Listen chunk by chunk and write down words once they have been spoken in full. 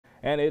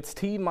And it's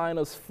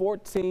T-minus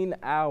 14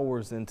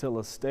 hours until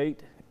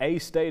A-State,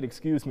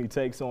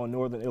 takes on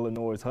Northern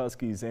Illinois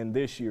Huskies in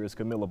this year's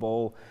Camellia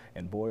Bowl.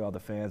 And boy, are the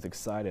fans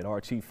excited.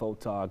 Our chief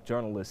photog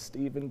journalist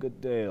Stephen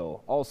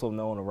Goodell, also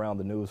known around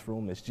the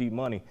newsroom as G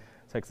Money,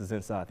 takes us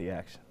inside the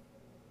action.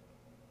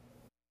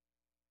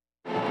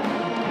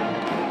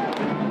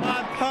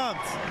 I'm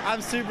pumped.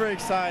 I'm super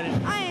excited.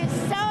 I am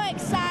so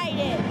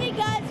excited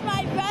because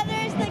my brother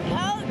is the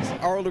coach.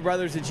 Our older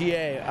brother's a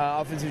GA,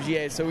 offensive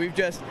GA, so we've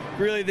just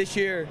really this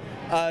year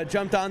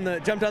jumped on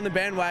the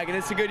bandwagon.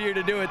 It's a good year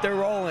to do it. They're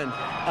rolling.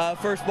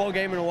 First bowl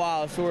game in a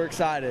while, so we're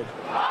excited.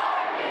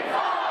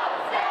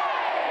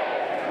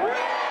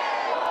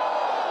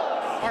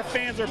 Our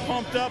fans are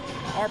pumped up.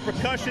 Our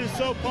percussion is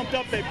so pumped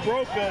up they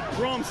broke a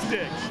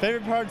drumstick.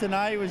 Favorite part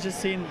tonight was just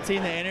seeing the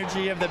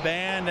energy of the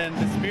band and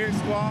the Spirit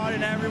Squad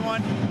and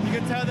everyone. You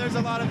can tell there's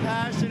a lot of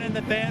passion in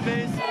the fan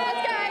base.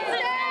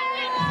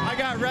 I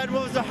got Red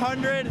Wolves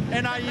 100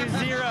 and IU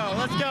 0.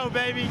 Let's go,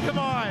 baby. Come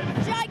on.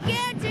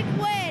 Gigantic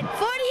win.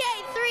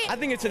 48-3. I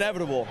think it's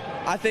inevitable.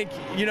 I think,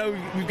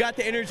 we've got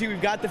the energy,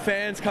 we've got the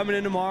fans coming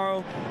in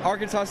tomorrow.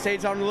 Arkansas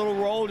State's on a little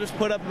roll, just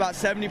put up about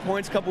 70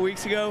 points a couple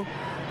weeks ago.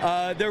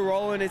 They're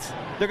rolling.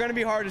 They're going to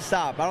be hard to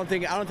stop. I don't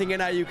think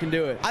NIU can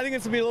do it. I think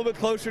it's going to be a little bit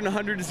closer than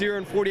 100-0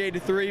 and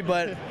 48-3,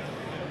 but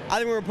I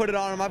think we're going to put it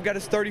on them. I've got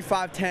us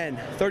 35-10.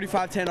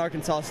 35-10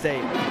 Arkansas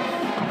State.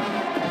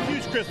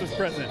 Huge Christmas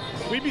present.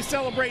 We'd be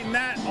celebrating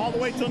that all the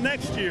way till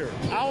next year.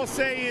 I will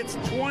say it's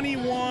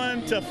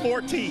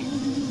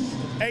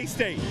 21-14.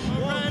 A-State.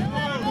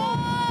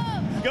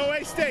 Go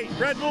A-State.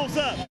 Red Wolves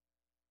up.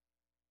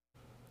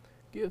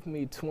 Give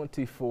me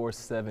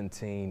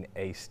 24-17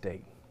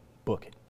 A-State. Book it.